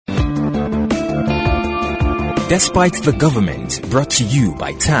Despite the Government, brought to you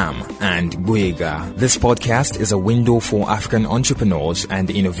by TAM and Boyega. This podcast is a window for African entrepreneurs and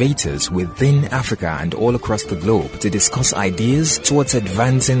innovators within Africa and all across the globe to discuss ideas towards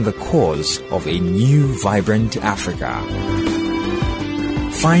advancing the cause of a new, vibrant Africa.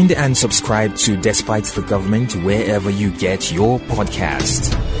 Find and subscribe to Despite the Government wherever you get your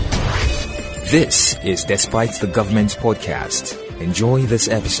podcast. This is Despite the Government podcast. Enjoy this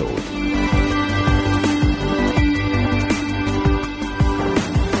episode.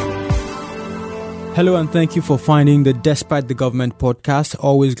 Hello and thank you for finding the Despite the Government podcast.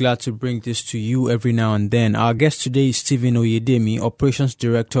 Always glad to bring this to you every now and then. Our guest today is Stephen Oyedemi, Operations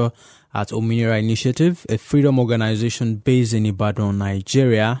Director at Ominira Initiative, a freedom organization based in Ibadan,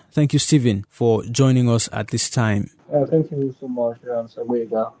 Nigeria. Thank you, Stephen, for joining us at this time. Thank you so much,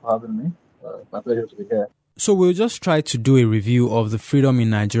 Sagwega, for having me. My pleasure to be here. So we'll just try to do a review of the Freedom in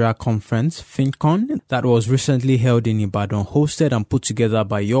Nigeria conference, FinCon, that was recently held in Ibadan, hosted and put together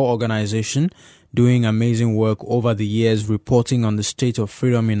by your organization, doing amazing work over the years, reporting on the state of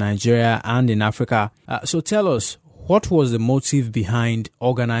freedom in Nigeria and in Africa. So tell us, what was the motive behind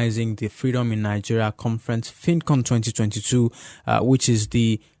organizing the Freedom in Nigeria conference, FinCon 2022, which is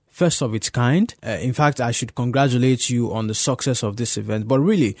the first of its kind? In fact, I should congratulate you on the success of this event. But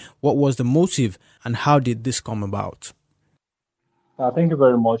really, what was the motive and how did this come about? Thank you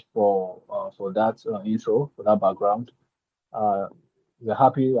very much for that intro, for that background. We're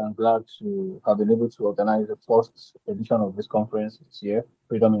happy and glad to have been able to organize the first edition of this conference this year,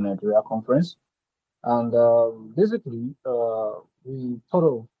 Freedom in Nigeria Conference. And basically, we thought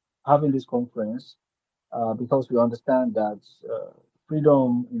of having this conference because we understand that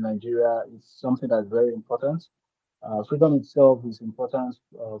freedom in Nigeria is something that's very important. Freedom itself is important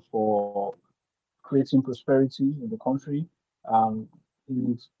for creating prosperity in the country.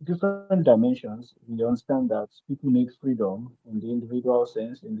 In different dimensions, we understand that people need freedom in the individual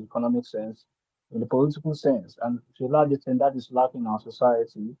sense, in the economic sense, in the political sense, and to a large extent that is lacking in our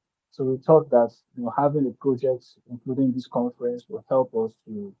society. So we thought that having a project, including this conference, will help us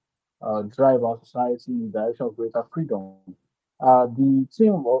to drive our society in the direction of greater freedom. The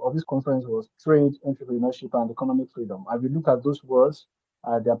theme of this conference was trade, entrepreneurship, and economic freedom. As we look at those words,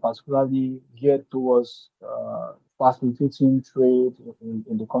 they are particularly geared towards facilitating trade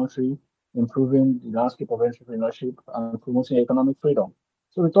in the country, improving the landscape of entrepreneurship, and promoting economic freedom.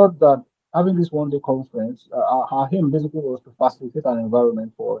 So we thought that having this one-day conference, our aim basically was to facilitate an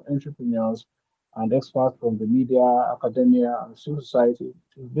environment for entrepreneurs and experts from the media, academia, and civil society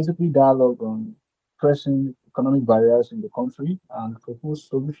to basically dialogue on pressing economic barriers in the country and propose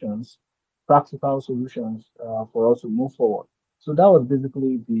solutions, practical solutions for us to move forward. So that was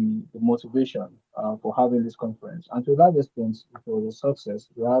basically the motivation for having this conference. And to a large extent, it was a success.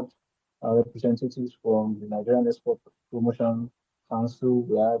 We had representatives from the Nigerian Export Promotion Council.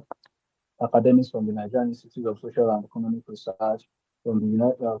 We had academics from the Nigerian Institute of Social and Economic Research, from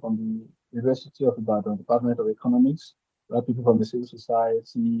the University of Ibadan, Department of Economics. We had people from the civil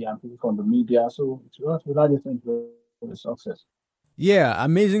society and people from the media. So to a large extent, it was a success. Yeah,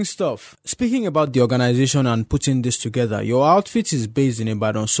 amazing stuff. Speaking about the organization and putting this together, your outfit is based in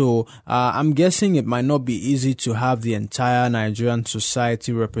Ibadan, so I'm guessing it might not be easy to have the entire Nigerian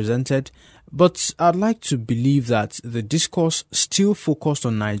society represented, but I'd like to believe that the discourse still focused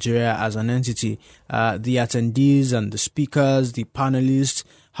on Nigeria as an entity. The attendees and the speakers, the panelists,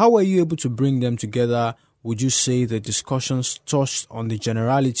 how were you able to bring them together? Would you say the discussions touched on the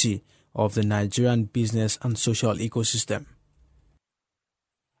generality of the Nigerian business and social ecosystem?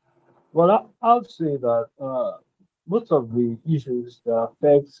 Well, I would say that most of the issues that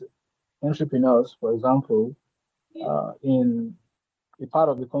affect entrepreneurs, for example, in a part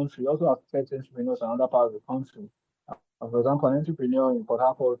of the country, also affect entrepreneurs in another part of the country. For example, an entrepreneur in Port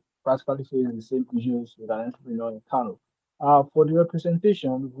Harcourt practically faces the same issues with an entrepreneur in Kano. For the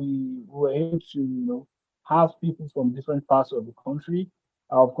representation, we were able to have people from different parts of the country.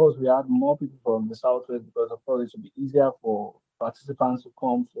 Of course, we had more people from the southwest because, of course, it would be easier for participants to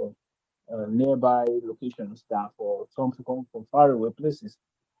come from nearby locations than for some to come from faraway places.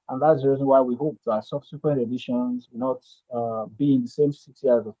 And that's the reason why we hope that subsequent editions will not be in the same city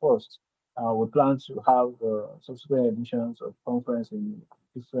as the first. We plan to have subsequent editions of conference in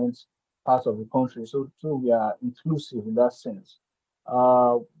different parts of the country. So we are inclusive in that sense.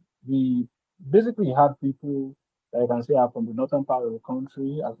 We basically have people that I can say are from the northern part of the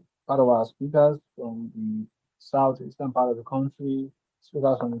country as part of our speakers, from the southeastern part of the country,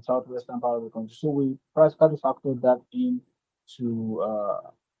 speakers from the southwestern part of the country. So we practically factored that into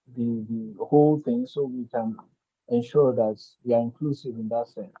the whole thing so we can ensure that we are inclusive in that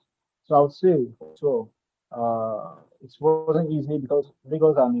sense. So I would say, so It wasn't easy because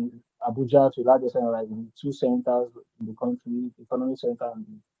Lagos and Abuja, to a large extent, are like the two centers in the country, the economic center and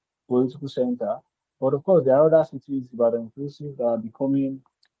the political center. But of course, there are other cities that are inclusive that are becoming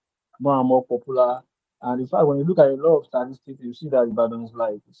more and more popular. And in fact, when you look at a lot of statistics, you see that Ibadan is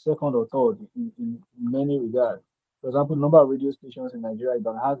like second or third in many regards. For example, number of radio stations in Nigeria,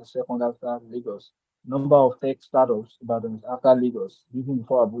 Ibadan has the second after Lagos. Number of tech startups, Ibadan is after Lagos, even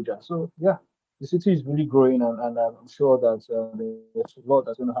before Abuja. So yeah, the city is really growing, and I'm sure that there's a lot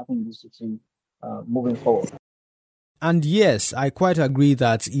that's going to happen in this city moving forward. And yes, I quite agree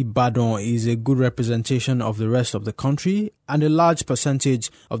that Ibadan is a good representation of the rest of the country and a large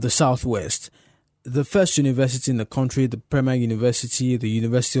percentage of the Southwest. The first university in the country, the Premier University, the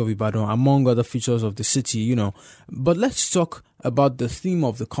University of Ibadan, among other features of the city. But let's talk about the theme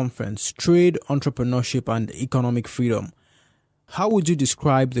of the conference: trade, entrepreneurship, and economic freedom. How would you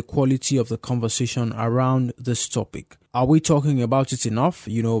describe the quality of the conversation around this topic? Are we talking about it enough,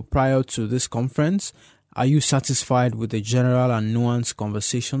 prior to this conference? Are you satisfied with the general and nuanced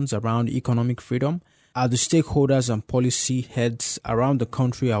conversations around economic freedom? Are the stakeholders and policy heads around the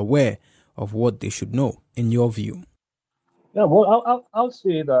country aware of what they should know, in your view? Yeah, well, I'll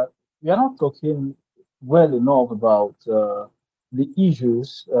say that we are not talking well enough about the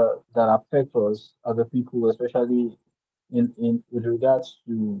issues that affect us as a people, especially in with regards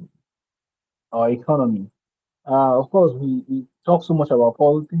to our economy. Of course, we talk so much about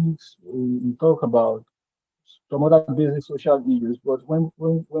politics. We talk about some other basic social issues, but when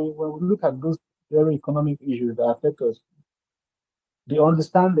we look at those very economic issues that affect us, the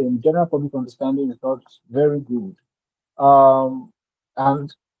understanding, general public understanding, is not very good. Um,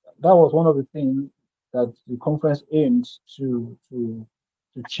 and that was one of the things that the conference aims to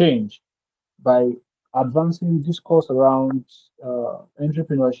change by advancing discourse around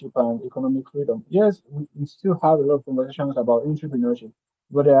entrepreneurship and economic freedom. Yes, we still have a lot of conversations about entrepreneurship,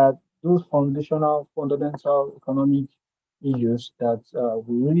 but there are those foundational, fundamental economic issues that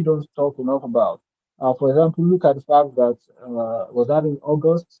we really don't talk enough about. For example, look at the fact that was that in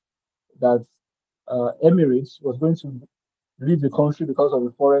August that Emirates was going to leave the country because of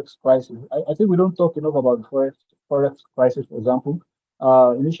the forex crisis. I think we don't talk enough about the forex crisis. For example,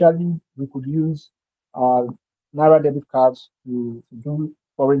 initially we could use uh, Naira debit cards to do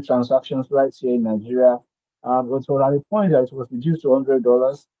foreign transactions right here in Nigeria. But so at the point that it was reduced to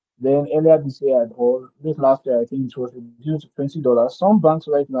 $100. Then earlier this year or late last year, I think it was reduced to $20. Some banks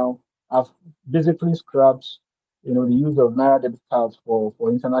right now have basically scrapped the use of Naira debit cards for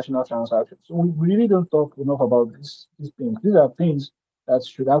international transactions. So we really don't talk enough about these things. These are things that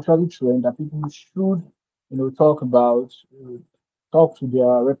should actually trend, that people should, talk about, talk to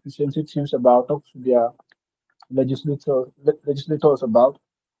their representatives about, talk to their legislators about.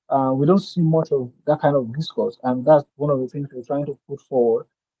 We don't see much of that kind of discourse, and that's one of the things we're trying to put forward.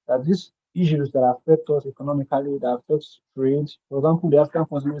 That these issues that affect us economically, that affects trade, for example, the African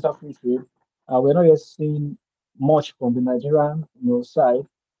continental free trade, we're not yet seeing much from the Nigerian, side.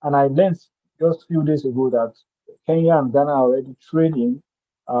 And I learned just a few days ago that Kenya and Ghana are already trading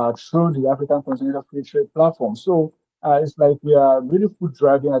through the African Continental Free Trade Platform. So it's like we are really food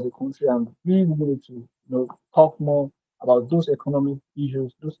driving as a country, and we really need to talk more about those economic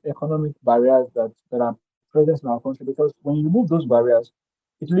issues, those economic barriers that are present in our country. Because when you remove those barriers,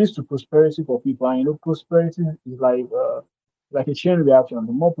 it leads to prosperity for people. And prosperity is like a chain reaction.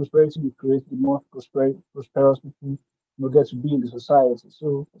 The more prosperity we create, the more prosperous people get to be in the society.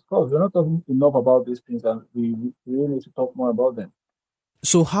 So of course, we're not talking enough about these things, and we really need to talk more about them.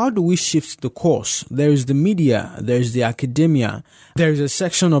 So how do we shift the course? There is the media, there is the academia, there is a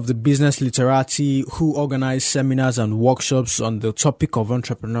section of the business literati who organize seminars and workshops on the topic of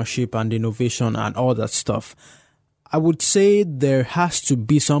entrepreneurship and innovation and all that stuff. I would say there has to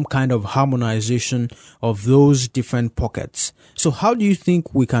be some kind of harmonization of those different pockets. So how do you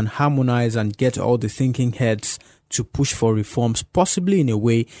think we can harmonize and get all the thinking heads to push for reforms, possibly in a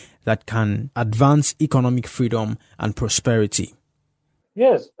way that can advance economic freedom and prosperity?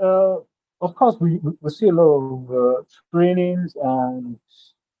 Yes, of course, we see a lot of trainings and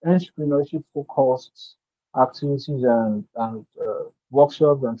entrepreneurship focused activities and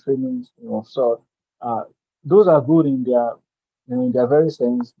workshops and trainings. So uh, those are good in their in their very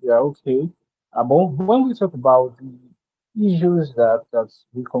sense. They are okay. But when we talk about the issues that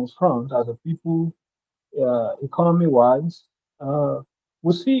we confront as a people, economy wise,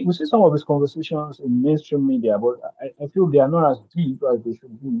 we see some of these conversations in mainstream media, but I feel they are not as deep as they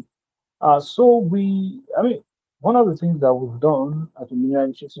should be. I mean, one of the things that we've done at the Media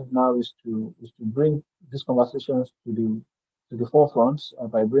Initiative now is to bring these conversations to the forefront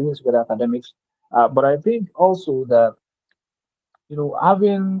by bringing together academics But I think also that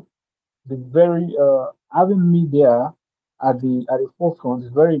having the very having media at the forefront is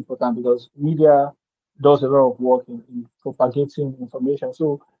very important because media does a lot of work in propagating information.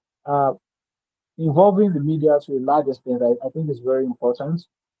 So involving the media to a large extent, I think is very important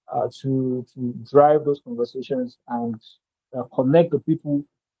to drive those conversations and connect the people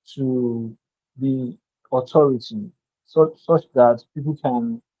to the authority, such that people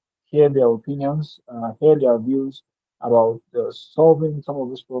can hear their opinions, hear their views about solving some of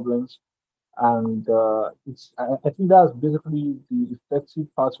these problems. And I think that's basically the effective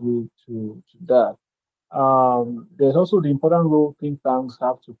pathway to that. There's also the important role think tanks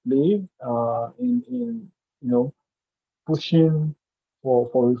have to play in pushing for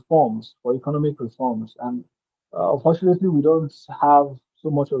reforms, for economic reforms, and unfortunately, we don't have so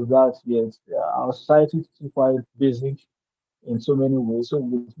much of that yet. Our society is still quite basic in so many ways, so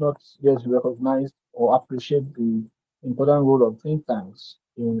we've not yet recognized or appreciate the important role of think tanks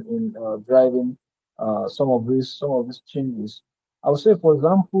in driving some of these changes. I would say, for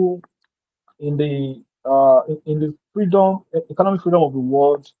example, in the economic freedom of the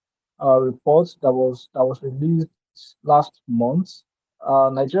world report that was released last month,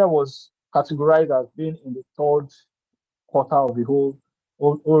 Nigeria was categorized as being in the third quarter of the whole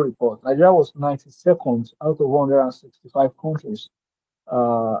report. Nigeria was 92nd out of 165 countries,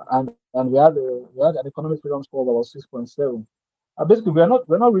 and we had an economic freedom score of about 6.7. Basically, we're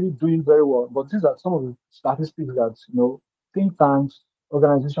not really doing very well, but these are some of the statistics that think tanks,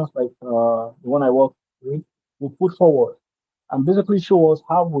 organizations like the one I work with, will put forward and basically show us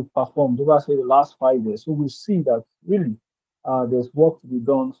how we performed over, say, the last 5 years. So we see that really there's work to be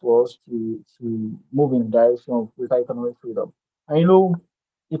done for us to move in the direction of greater economic freedom. And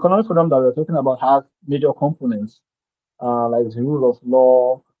economic freedom that we're talking about has major components like the rule of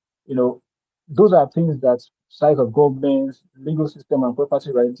law. You know, those are things that size of government, legal system, and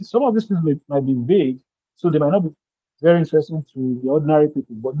property rights. Some of these things might be vague, so they might not be very interesting to the ordinary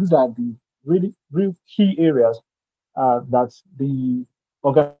people. But these are the really real key areas that the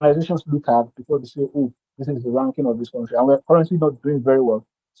organizations look at before they say, "Oh, this is the ranking of this country," and we're currently not doing very well.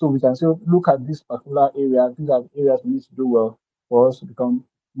 So we can say, look at this particular area. These are the areas we need to do well for us to become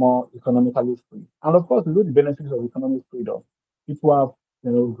more economically free. And of course, we know the benefits of economic freedom. People have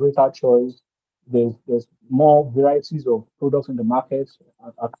greater choice. There's more varieties of products in the market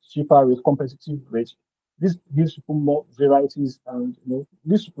at cheaper rates, competitive rates. This gives people more varieties and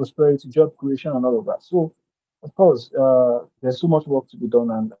leads to prosperity, job creation, and all of that. So, of course, there's so much work to be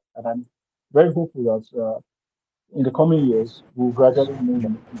done, and I'm very hopeful that in the coming years we'll gradually move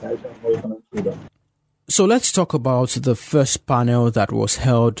in the direction of more economic freedom. So let's talk about the first panel that was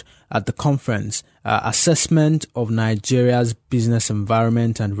held at the conference, Assessment of Nigeria's Business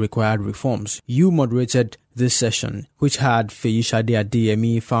Environment and Required Reforms. You moderated this session, which had Feyishade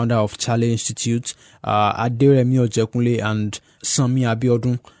Adeyemi, founder of Challenge Institute, Aderemi Ojekunle, and Sami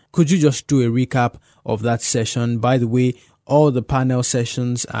Abiodun. Could you just do a recap of that session? By the way, all the panel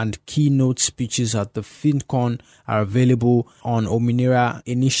sessions and keynote speeches at the FinCon are available on Ominira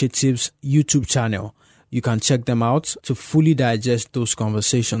Initiative's YouTube channel. You can check them out to fully digest those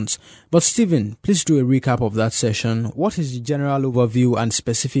conversations. But Stephen, please do a recap of that session. What is the general overview and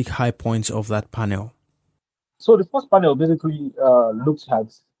specific high points of that panel? So the first panel basically looked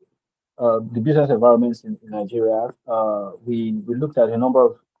at the business environments in Nigeria. We looked at a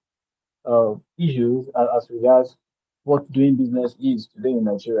number of issues as regards what doing business is today in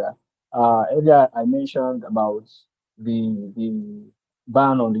Nigeria. Earlier, I mentioned about the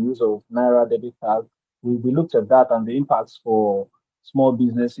ban on the use of Naira debit cards. We looked at that and the impacts for small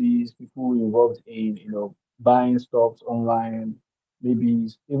businesses, people involved in buying stocks online, maybe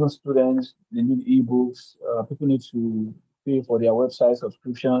even students. They need ebooks. People need to pay for their website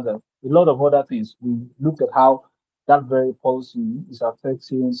subscriptions and a lot of other things. We looked at how that very policy is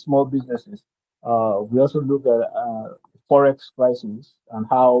affecting small businesses. We also looked at forex crisis and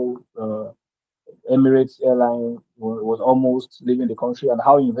how Emirates Airline was almost leaving the country and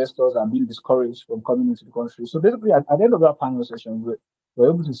how investors are being discouraged from coming into the country. So basically, at the end of that panel session, we're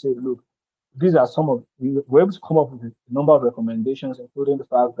able to say, look, these are we're able to come up with a number of recommendations, including the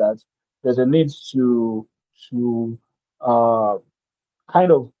fact that there's a need to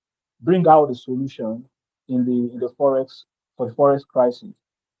kind of bring out a solution in the forex for the forex crisis,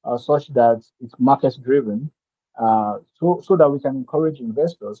 such that it's market driven, so that we can encourage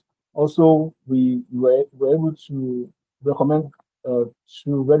investors. Also, we were able to recommend to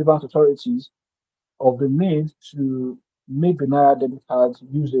relevant authorities of the need to make the Naira debit cards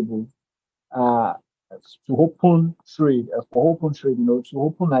usable uh, to open trade, for open trade, to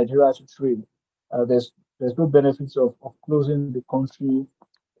open Nigeria to trade. There's no benefits of closing the country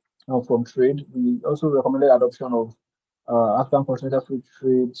from trade. We also recommended adoption of African Continental Free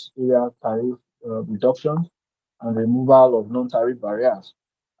Trade Area tariff reductions and removal of non-tariff barriers.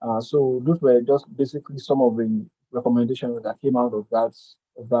 So those were just basically some of the recommendations that came out of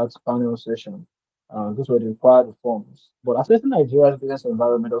that panel session. Those were the required reforms. But assessing Nigeria's business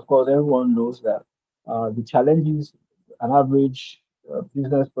environment, of course, everyone knows that the challenges an average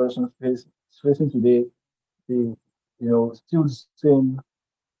business person facing today, the still the same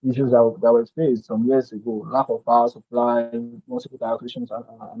issues that were faced some years ago, lack of power supply, multiple calculations,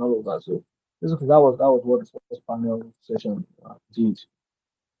 and all of that. So basically, that was what the first panel session did.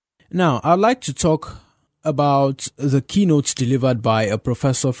 Now, I'd like to talk about the keynotes delivered by a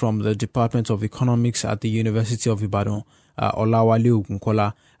professor from the Department of Economics at the University of Ibadan, Olawale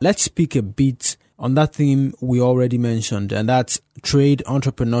Ogunkola. Let's speak a bit on that theme we already mentioned, and that's trade,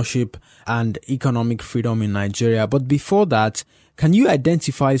 entrepreneurship, and economic freedom in Nigeria. But before that, can you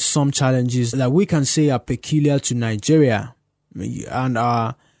identify some challenges that we can say are peculiar to Nigeria and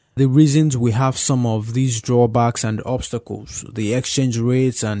are the reasons we have some of these drawbacks and obstacles? The exchange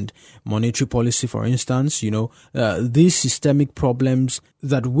rates and monetary policy, for instance, these systemic problems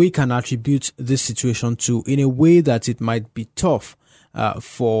that we can attribute this situation to in a way that it might be tough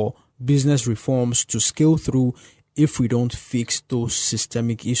for business reforms to scale through if we don't fix those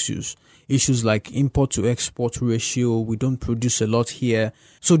systemic issues. Issues like import to export ratio, we don't produce a lot here.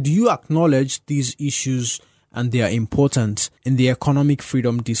 So do you acknowledge these issues and their importance in the economic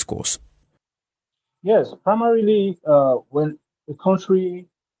freedom discourse? Yes, primarily when a country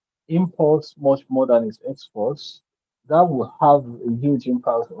imports much more than it exports, that will have a huge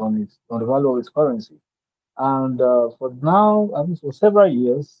impact on the value of its currency. And for now, I mean, for several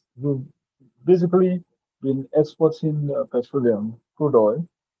years, we've basically been exporting petroleum, crude oil,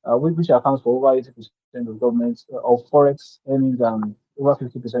 which accounts for over 80% of government of forex earnings and over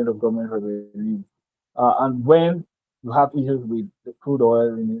 50% of government revenue. And when you have issues with the crude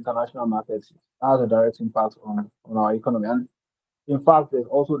oil in the international markets, it has a direct impact on our economy. And in fact, there's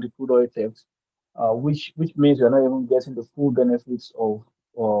also the crude oil tax, which means we're not even getting the full benefits of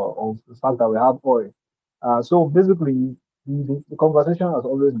the fact that we have oil. So basically, the conversation has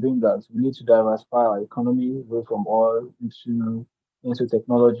always been that we need to diversify our economy away from oil into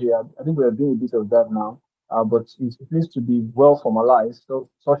technology. I think we're doing a bit of that now, but it needs to be well formalized, so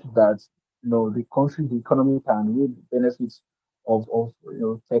such that the country, the economy can reap benefits of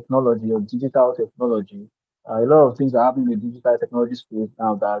technology or digital technology. A lot of things are happening in the digital technology space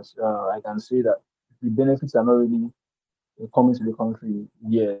now that I can say that the benefits are not really coming to the country.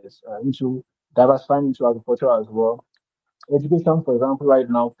 Yes, into diversifying into agriculture as well. Education, for example, right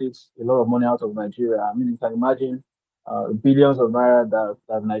now takes a lot of money out of Nigeria. I mean, you can imagine billions of naira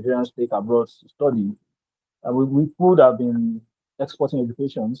that Nigerians take abroad to study. We could have been exporting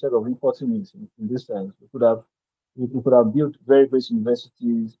education instead of importing it in this sense. We could have built very great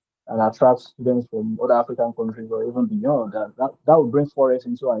universities and attract students from other African countries or even beyond. That would bring forex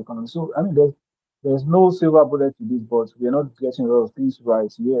into our economy. So I mean, there's no silver bullet to this, but we are not getting a lot of things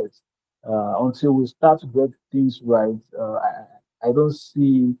right yet. Until we start to get things right, I don't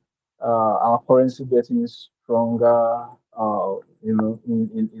see our currency getting stronger. In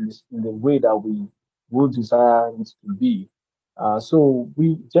the way that we would desire it to be. So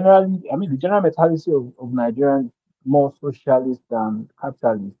we generally, I mean, the general mentality of Nigerians more socialist than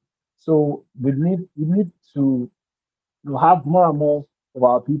capitalist. So we need to have more and more of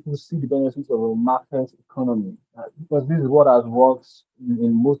our people see the benefits of a market economy, because this is what has worked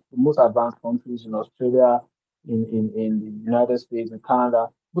in most advanced countries in Australia, in the United States, in Canada.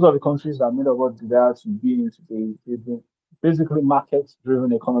 Most of the countries that made of what desire to be in today, they've been basically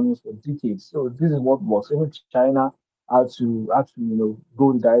market-driven economies for decades. So this is what works. Even China had to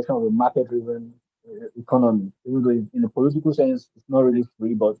go the direction of a market-driven economy. Even though in the political sense it's not really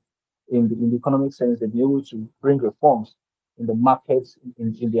free, but in the economic sense they'll be able to bring reforms in the markets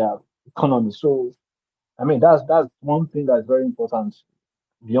in their economy. So I mean that's one thing that's very important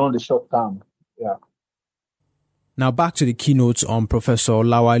beyond the short term. Yeah. Now back to the keynotes on Professor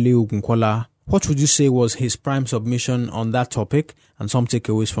Lawale Ogunkola. What would you say was his prime submission on that topic and some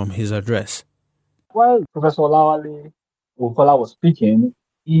takeaways from his address? While Professor Lawale Ogunkola was speaking,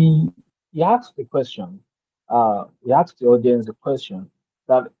 he asked the question. He asked the audience the question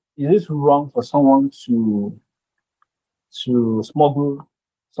that is it wrong for someone to smuggle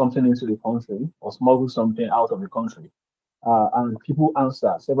something into the country or smuggle something out of the country? And people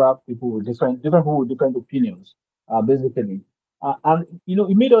answer. Several people with different people with different opinions, basically. And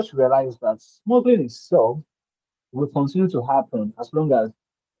it made us realize that smuggling itself will continue to happen as long as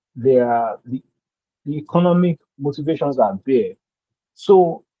the the economic motivations are there.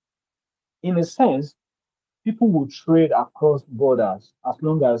 So, in a sense, people will trade across borders as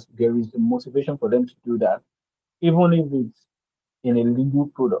long as there is a motivation for them to do that, even if it's in a legal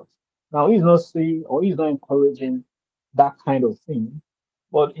product. Now, he's not saying or he's not encouraging that kind of thing,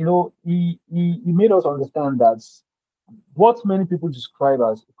 but he made us understand that what many people describe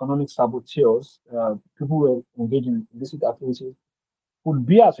as economic saboteurs, people who are engaged in illicit activities, could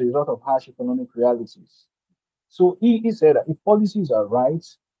be as a result of harsh economic realities. So he said that if policies are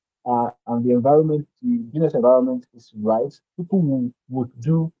right and the business environment is right, people would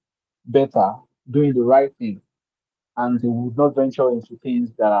do better doing the right thing, and they would not venture into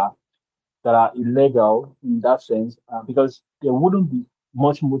things that are illegal in that sense, because there wouldn't be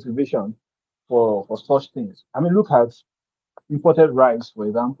much motivation for such things. I mean, look at imported rice, for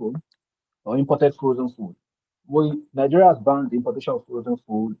example, or imported frozen food. Nigeria has banned the importation of frozen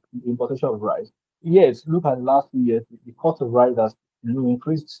food, the importation of rice. Yes, look at the last few years, the cost of rice has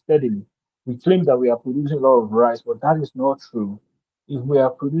increased steadily. We claim that we are producing a lot of rice, but that is not true. If we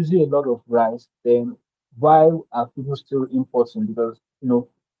are producing a lot of rice, then why are people still importing? Because it will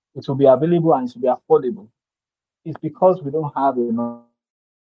be available and it will be affordable. It's because we don't have enough.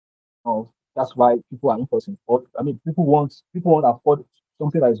 That's why people are importing. Or I mean, people want to afford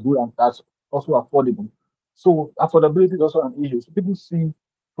something that is good and that's also affordable. So affordability is also an issue. So people see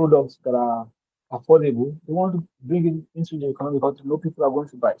products that are affordable, they want to bring it into the economy because they know people are going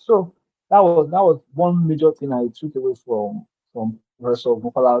to buy. So that was one major thing I took away from Professor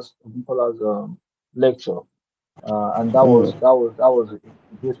Mukola's lecture, and that was a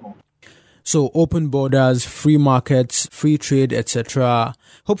great one. So open borders, free markets, free trade, etc.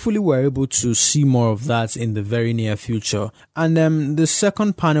 Hopefully we're able to see more of that in the very near future. And the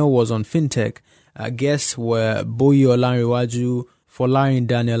second panel was on fintech. Guests were Boye Olanrewaju, Folarin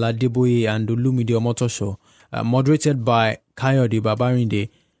Daniel Adeboye, and Olumide Omotosho, moderated by Kayode Babarinde.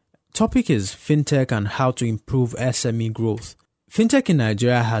 Topic is fintech and how to improve SME growth. Fintech in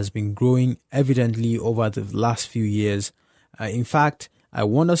Nigeria has been growing evidently over the last few years. In fact, I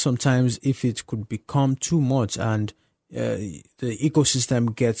wonder sometimes if it could become too much and the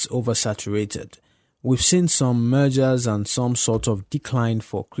ecosystem gets oversaturated. We've seen some mergers and some sort of decline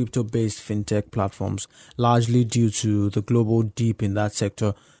for crypto-based fintech platforms, largely due to the global dip in that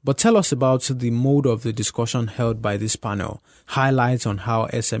sector. But tell us about the mode of the discussion held by this panel, highlights on how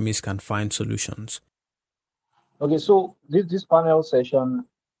SMEs can find solutions. Okay, so this panel session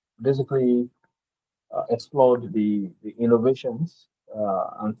basically explored the innovations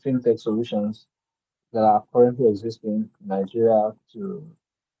and fintech solutions that are currently existing in Nigeria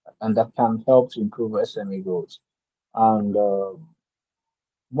and that can help to improve SME growth. And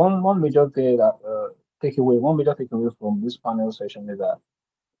one major takeaway from this panel session is that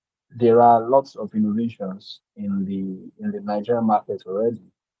there are lots of innovations in the Nigerian market already,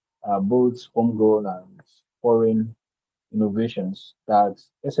 both homegrown and foreign innovations that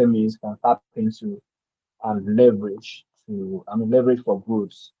SMEs can tap into and leverage for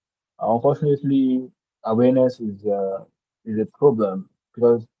growth. Unfortunately, awareness is a problem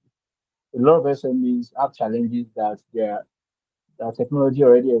because a lot of SMEs have challenges that technology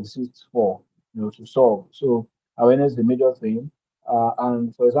already exists for to solve. So awareness is a major thing.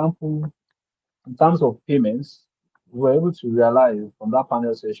 And for example, in terms of payments, we were able to realize from that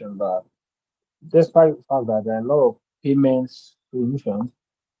panel session that despite the fact that there are a lot of payments solutions,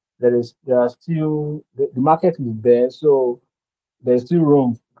 there are still the market is there, so there's still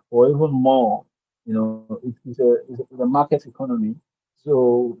room for even more. It's a market economy,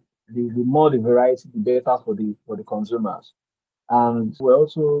 so the more the variety, the better for the consumers. And we're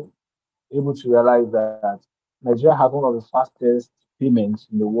also able to realize that Nigeria has one of the fastest payments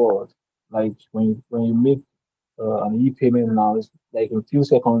in the world. Like when you make an e-payment now, it's like in a few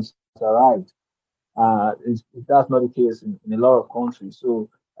seconds it's arrived. That's not the case in a lot of countries. So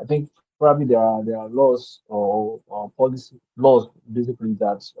I think probably there are laws or policy laws basically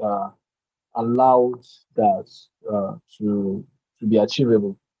that allows that to be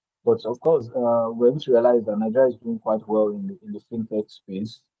achievable. But of course, we're able to realize that Nigeria is doing quite well in the fintech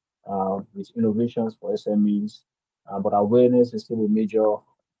space with innovations for SMEs, but awareness is still a major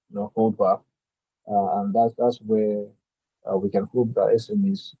holdback, and that's where we can hope that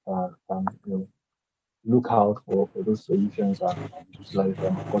SMEs can look out for those solutions and utilize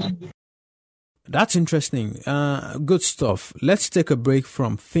them accordingly. That's interesting. Good stuff. Let's take a break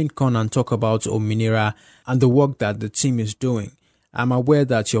from FinCon and talk about Ominira and the work that the team is doing. I'm aware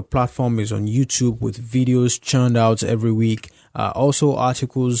that your platform is on YouTube with videos churned out every week, also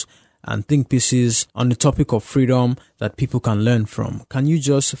articles. and think pieces on the topic of freedom that people can learn from. Can you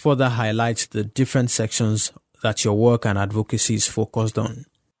just further highlight the different sections that your work and advocacy is focused on?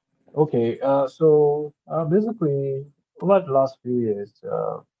 Okay, so basically, over the last few years,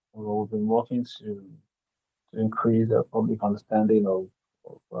 we've been working to increase the public understanding of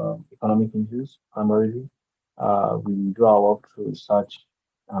economic issues primarily. We do our work through research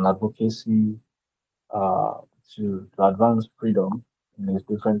and advocacy uh, to advance freedom in its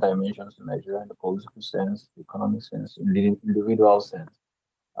different dimensions in Nigeria, in the political sense, the economic sense, in the individual sense.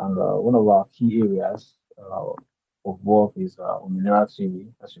 And one of our key areas of work is Ominira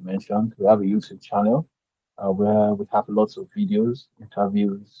TV, as you mentioned. We have a YouTube channel where we have lots of videos,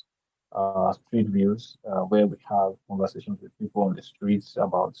 interviews, street views, where we have conversations with people on the streets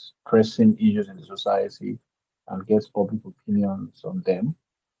about pressing issues in the society and get public opinions on them.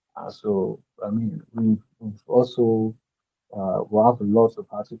 I mean, we've also we have lots of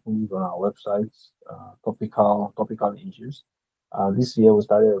articles on our websites, topical issues. This year we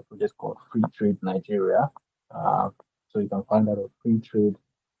started a project called Free Trade Nigeria. Uh, so you can find that at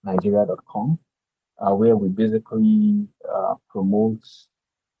freetradenigeria.com, where we basically promote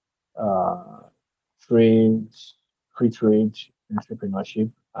uh, trade, free trade,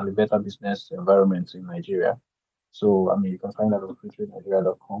 entrepreneurship, and a better business environment in Nigeria. So, I mean, you can find that on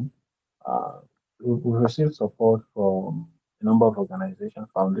freetradenigeria.com. Uh, we've received support from a number of organizations,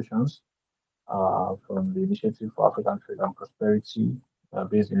 foundations, from the Initiative for African Trade and Prosperity,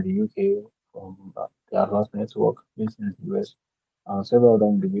 based in the UK, from the Atlas Network, based in the US, and several other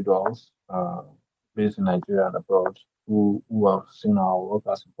individuals based in Nigeria and abroad who have seen our work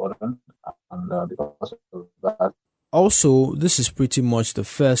as important. And because of that, Also, this is pretty much the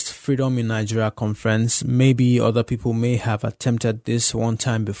first Freedom in Nigeria conference. Maybe other people may have attempted this one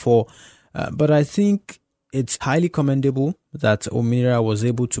time before, but I think it's highly commendable that Ominira was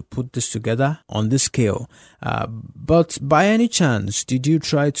able to put this together on this scale. But by any chance, did you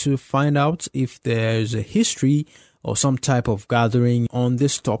try to find out if there's a history or some type of gathering on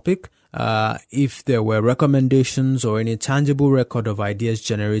this topic? If there were recommendations or any tangible record of ideas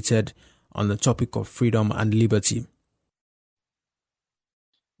generated on the topic of freedom and liberty?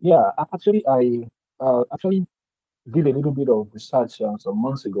 yeah, I actually did a little bit of research some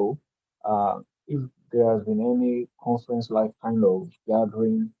months ago. If there has been any conference like kind of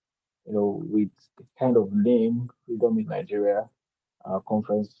gathering, with the kind of name Freedom in Nigeria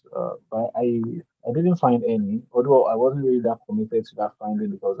conference, but I didn't find any. Although I wasn't really that committed to that finding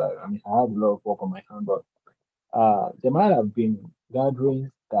because I mean I had a lot of work on my hand, but there might have been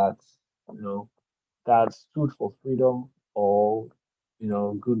gatherings that you know that stood for freedom or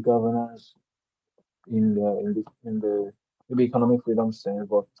good governance in the maybe economic freedom sense,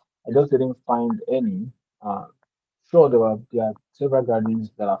 but I just didn't find any. Uh, sure, there are several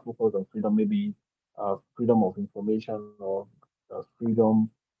gatherings that are focused on freedom, maybe freedom of information or freedom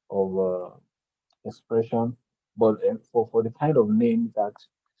of expression, but for the kind of name that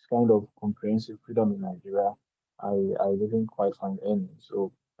is kind of comprehensive freedom in Nigeria, I didn't quite find any.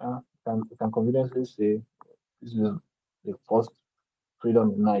 So can confidently say this is the first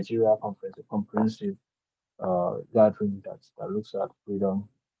Freedom in Nigeria conference, a comprehensive gathering that looks at freedom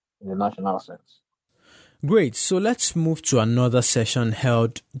in the national sense. Great. So let's move to another session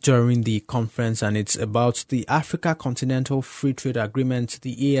held during the conference, and it's about the Africa Continental Free Trade Agreement,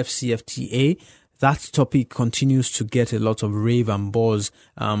 the AFCFTA. That topic continues to get a lot of rave and buzz.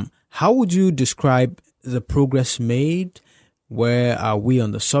 How would you describe the progress made? Where are we on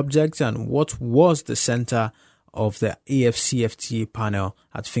the subject, and what was the center of the AFCFTA panel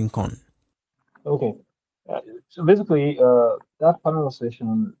at FinCon? Okay. So basically, that panel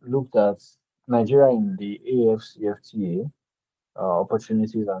session looked at Nigeria in the AFCFTA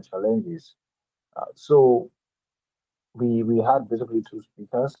opportunities and challenges. So we had basically two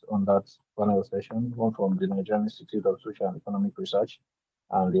speakers on that panel session, one from the Nigerian Institute of Social and Economic Research,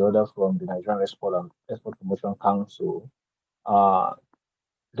 and the other from the Nigerian Export Promotion Council. Uh,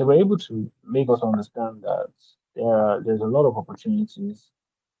 they were able to make us understand that there's a lot of opportunities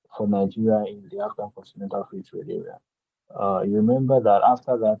for Nigeria in the African Continental Free Trade Area. You remember that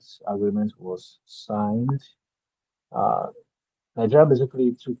after that agreement was signed, uh, Nigeria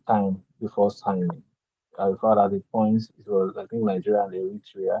basically took time before signing. In fact, at the point, it was, I think, Nigeria and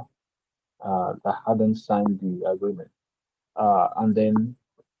Eritrea that hadn't signed the agreement. And then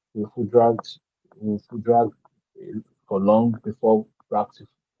we food dragged for long before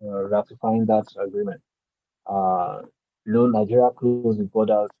ratifying that agreement. Uh, Nigeria closed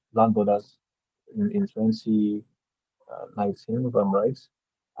the land borders in 2019, if I'm right,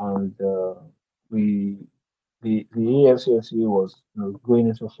 and we the AFCFTA was going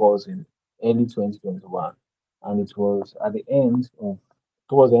into force in early 2021, and it was at the end of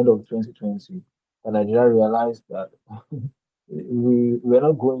towards the end of 2020 that Nigeria realized that we were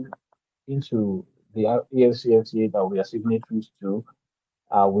not going into the AFCFTA that we are signatories to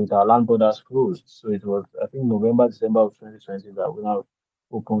with our land borders closed. So it was, I think, November, December of 2020 that we now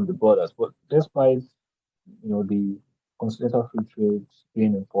opened the borders. But despite the continental free trade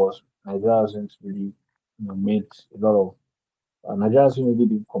being enforced, Nigeria hasn't really made a lot of Nigeria hasn't really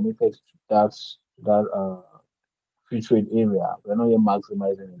been committed to that free trade area. We're not yet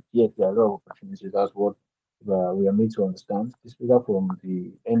maximizing it. Yet there are a lot of opportunities. That's what we are made to understand. The speaker from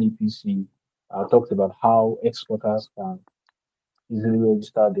the NEPC talked about how exporters can easily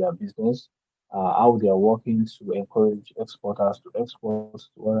register their business, how they are working to encourage exporters to export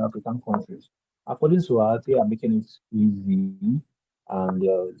to other African countries. According to her, they are making it easy, and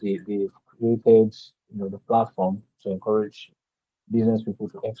they've created the platform to encourage business people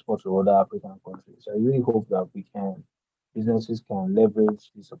to export to other African countries. I really hope that businesses can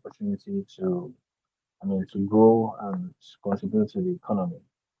leverage this opportunity to grow and contribute to the economy.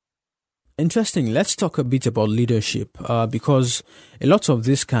 Interesting. Let's talk a bit about leadership because a lot of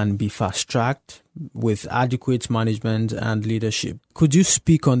this can be fast-tracked with adequate management and leadership. Could you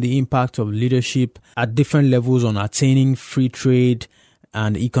speak on the impact of leadership at different levels on attaining free trade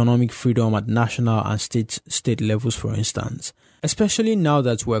and economic freedom at national and state levels, for instance? Especially now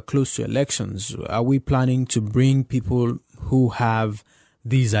that we're close to elections, are we planning to bring people who have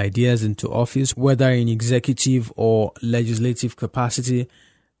these ideas into office, whether in executive or legislative capacity,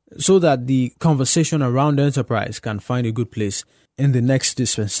 so that the conversation around enterprise can find a good place in the next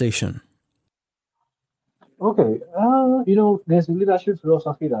dispensation? Okay, there's a leadership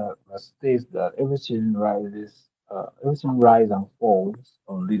philosophy that states that everything rise and falls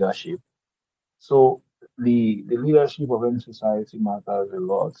on leadership. So the leadership of any society matters a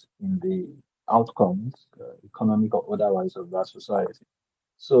lot in the outcomes, economic or otherwise, of that society.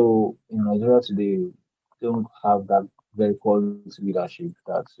 So in Nigeria today, we don't have that very quality leadership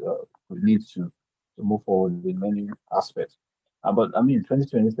that we need to move forward in many aspects. But I mean,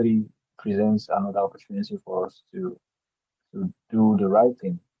 2023 presents another opportunity for us to do the right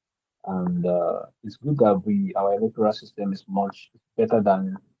thing. And it's good that our electoral system is much better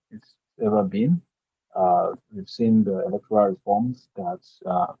than it's ever been. We've seen the electoral reforms that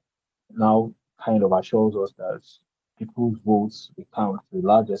now kind of assures us that people's votes will count to a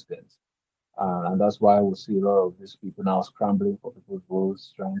large extent. And that's why we see a lot of these people now scrambling for people's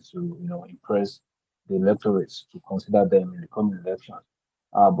votes, trying to, impress the electorates to consider them in the coming elections.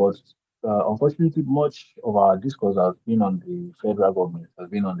 But unfortunately, much of our discourse has been on the federal government, has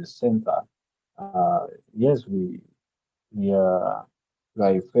been on the center. Yes, we are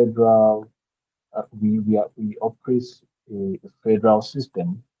like federal. We operate a federal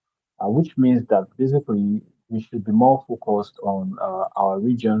system, which means that basically we should be more focused on our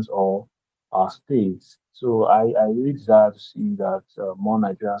regions or our states. So I really desire to see that more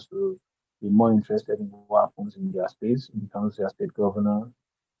Nigerians will be more interested in what happens in their states, in becomes their state governor,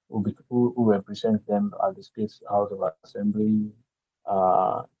 who represent them at the State House of Assembly,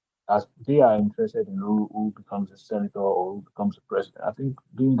 uh, as they are interested in who becomes a senator or who becomes a president. I think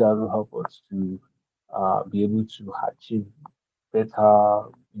doing that will help us to be able to achieve better,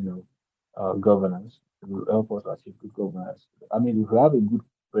 governance. It will help us achieve good governance. I mean, if we have a good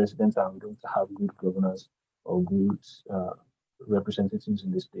president and we don't have good governors or good uh, representatives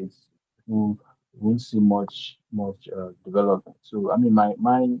in the states, who won't see much development. So, I mean,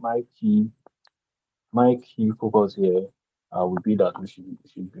 my key focus here would be that we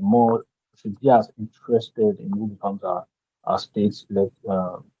should be more should be as interested in who becomes our state's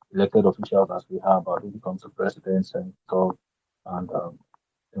elected officials as we have, who becomes the president, senator, and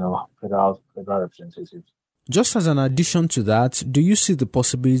federal representatives. Just as an addition to that, do you see the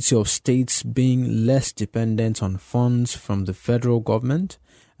possibility of states being less dependent on funds from the federal government?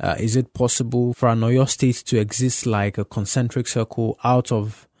 Is it possible for an Oyo state to exist like a concentric circle out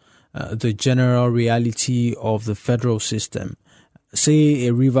of the general reality of the federal system? Say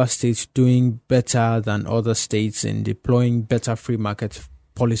a river state doing better than other states in deploying better free market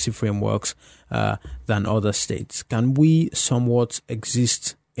policy frameworks than other states. Can we somewhat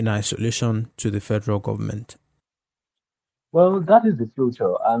exist in isolation to the federal government? Well, that is the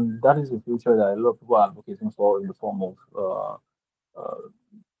future, and that is the future that a lot of people are advocating for in the form of uh,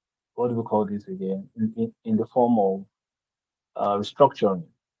 what do we call this again? In the form of restructuring,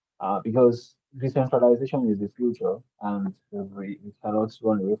 because decentralization is the future, and we cannot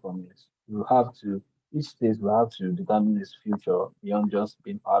run away from it. Each state will have to determine its future beyond just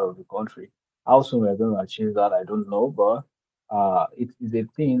being part of the country. How soon we're going to achieve that, I don't know, but it is a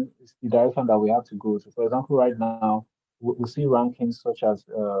thing, it's the direction that we have to go to. For example, right now, we see rankings such as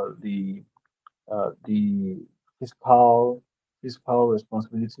the fiscal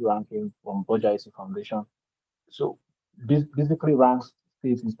responsibility ranking from Budget IT Foundation. So basically ranks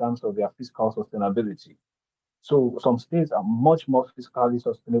states in terms of their fiscal sustainability. So some states are much more fiscally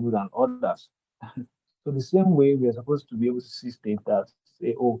sustainable than others. So the same way we are supposed to be able to see states that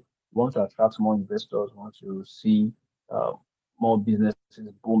say, oh, we want to attract more investors, we want to see uh, more businesses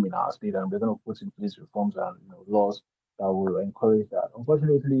boom in our state, and we're going to put in place reforms and laws that will encourage that.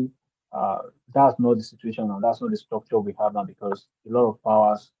 Unfortunately, uh, that's not the situation, and that's not the structure we have now because a lot of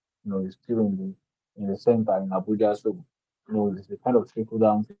powers, is still in the center in Abuja. So, it's the kind of trickle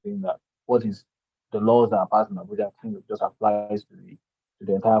down thing that what is the laws that are passed in Abuja kind of just applies to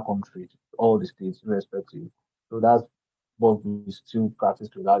the entire country, to all the states, irrespective. So that's what we still practice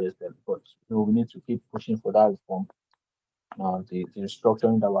to a large extent. But we need to keep pushing for that reform, the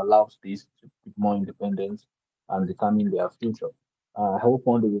restructuring that will allow states to be more independent and determine their future. I hope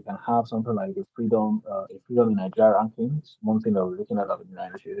one day we can have something like a freedom in Nigeria ranking. It's one thing that we're looking at the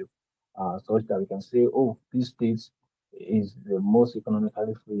initiative, such that we can say, oh, these states is the most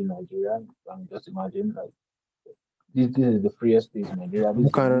economically free in Nigeria. You can just imagine like this is the freest state in Nigeria. This What is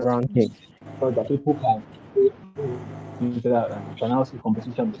the kind of most ranking? so that people can say, oh, you can now see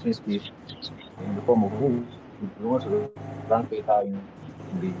competition between states in the form of who we want to rank better in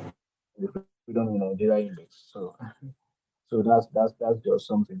the freedom in Nigeria index. So that's just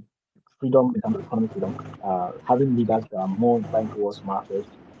something. Freedom in terms of economic freedom, having leaders that are more inclined towards markets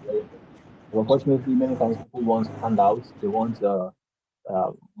is very important. But unfortunately, many times people want handouts. They want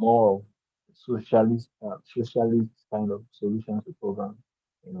more socialist kind of solutions to programs,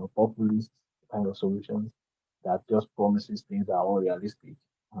 populist kind of solutions that just promises things that are unrealistic.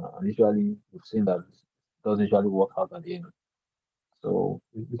 And usually, we've seen that it doesn't usually work out at the end. So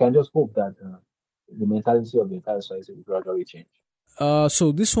we can just hope that the mentality of the entire society will gradually change.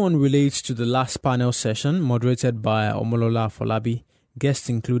 So this one relates to the last panel session moderated by Omolola Folabi. Guests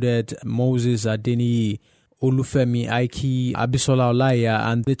included Moses Adeni, Olufemi Aiki, Abisola Olaya,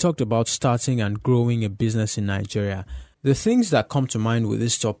 and they talked about starting and growing a business in Nigeria. The things that come to mind with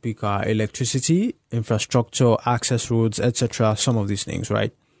this topic are electricity, infrastructure, access roads, etc. Some of these things,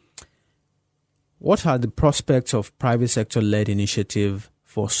 right? What are the prospects of private sector-led initiative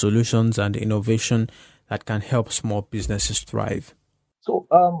for solutions and innovation that can help small businesses thrive? So,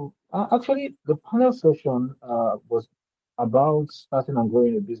 actually, the panel session was about starting and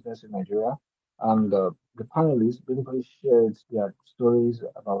growing a business in Nigeria, and the panelists basically shared their stories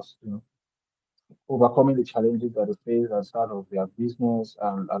about overcoming the challenges that they face as part of their business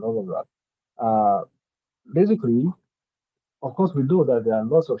and all of that. Basically, of course, we know that there are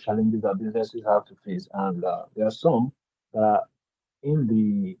lots of challenges that businesses have to face, and there are some that in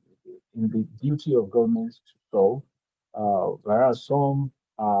the duty of governments to solve, whereas some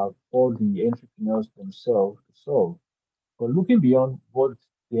are for the entrepreneurs themselves to solve. But looking beyond what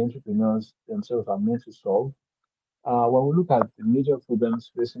the entrepreneurs themselves are meant to solve, when we look at the major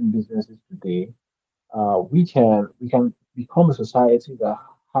problems facing businesses today, we can become a society that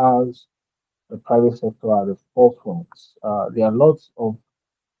has the private sector at the forefront. There are lots of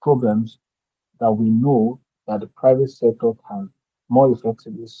problems that we know that the private sector can more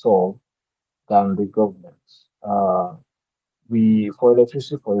effectively solve than the government. For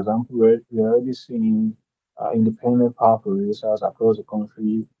electricity, for example, we're already seeing independent power producers across the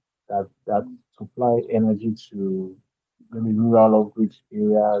country that supply energy to maybe rural or rich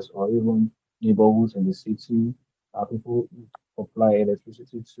areas or even neighborhoods in the city. People supply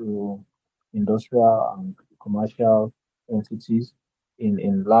electricity to industrial and commercial entities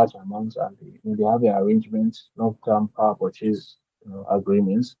in large amounts, and they have their arrangements, long-term power purchase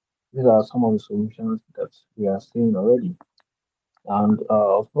agreements. These are some of the solutions that we are seeing already. And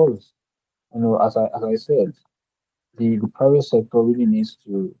of course, as I said, the private sector really needs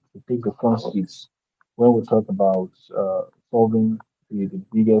to take the front seats when we talk about solving the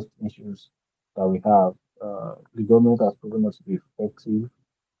biggest issues that we have. The government has proven us to be effective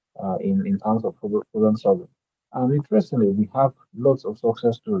in terms of problem solving. And interestingly, we have lots of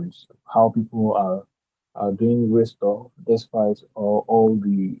success stories, how people are doing restore despite all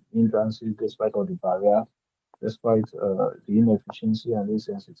the hindrances, despite all the barriers, despite the inefficiency and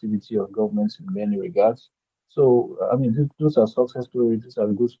insensitivity of governments in many regards. So, I mean, those are success stories, these are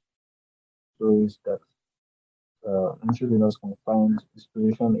the good stories that entrepreneurs can find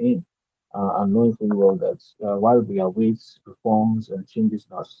inspiration in. And knowing fully well that while we await reforms and changes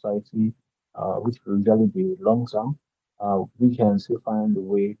in our society, which will usually be long term, we can still find a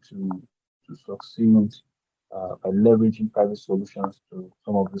way to to succeed by leveraging private solutions to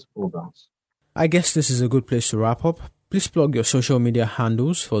some of these programs. I guess this is a good place to wrap up. Please plug your social media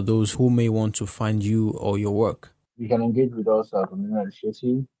handles for those who may want to find you or your work. You can engage with us at Ominira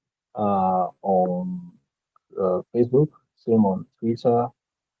Initiative on Facebook, same on Twitter,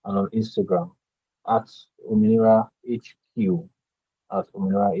 and on Instagram at Ominira HQ. At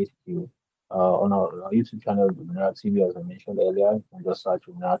Ominira HQ. On our YouTube channel, Ominira TV, as I mentioned earlier, you can just search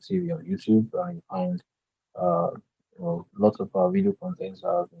Ominira TV on YouTube and you find lots of our video contents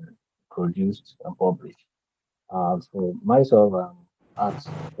have been produced and published. So myself, I'm at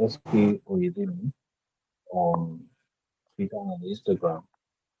SK Oyedemi on Twitter and Instagram,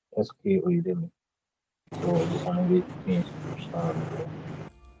 SK Oyedemi. So you can engage with me.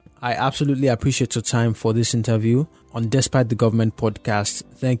 I absolutely appreciate your time for this interview on Despite the Government podcast.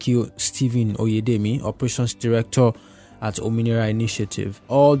 Thank you, Stephen Oyedemi, Operations Director at Ominira Initiative.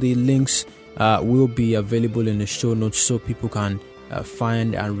 All the links will be available in the show notes so people can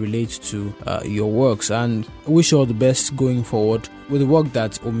find and relate to your works. And I wish you all the best going forward with the work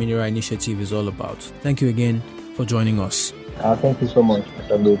that Ominira Initiative is all about. Thank you again for joining us. Thank you so much,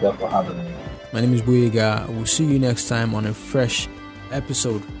 Mr. Boyega, for having me. My name is Boyega. We'll see you next time on a fresh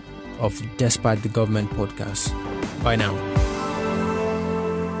episode of Despite the Government podcast. Bye now.